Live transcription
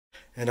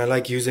and I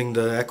like using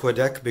the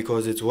Aquadeck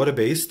because it's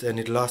water-based and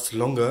it lasts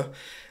longer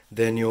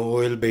than your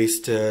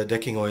oil-based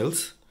decking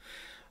oils.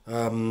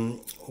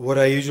 What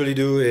I usually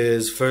do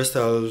is first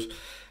I'll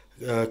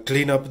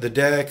clean up the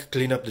deck,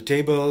 clean up the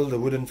table, the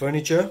wooden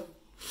furniture,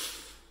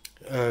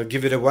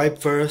 give it a wipe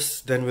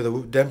first, then with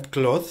a damp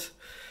cloth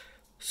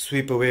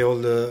sweep away all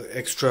the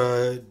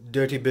extra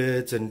dirty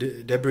bits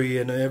and debris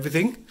and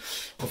everything.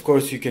 Of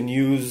course you can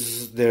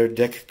use their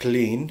deck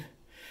clean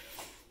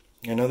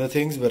and other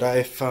things, but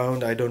I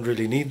found I don't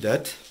really need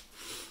that.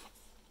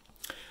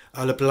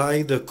 I'll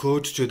apply the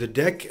coat to the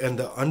deck and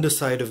the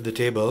underside of the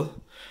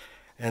table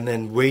and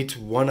then wait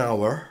 1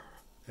 hour,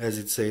 as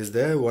it says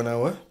there, 1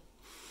 hour,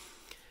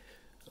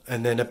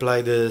 and then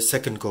apply the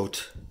second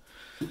coat.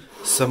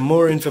 Some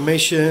more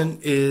information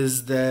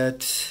is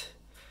that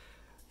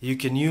you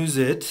can use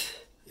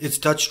it's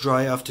touch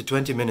dry after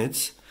 20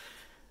 minutes,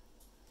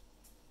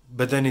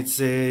 but then it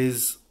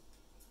says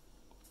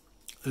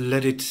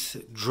let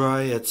it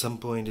dry at some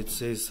point. It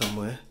says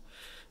somewhere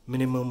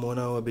minimum 1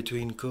 hour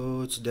between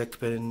coats. Deck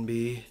can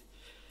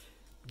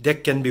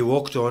be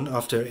walked on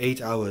after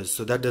 8 hours.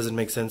 So that doesn't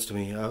make sense to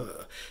me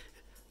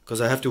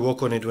because I have to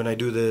walk on it when I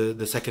do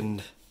the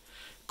second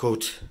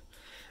coat.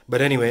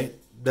 But anyway,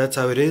 that's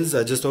how it is.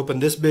 I just open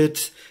this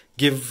bit,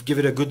 give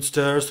it a good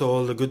stir so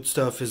all the good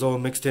stuff is all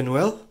mixed in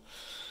well,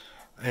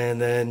 and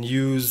then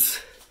use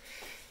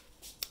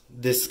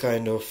this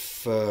kind of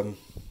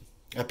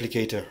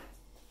applicator.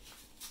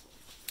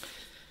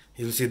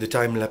 You'll see the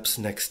time lapse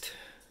next.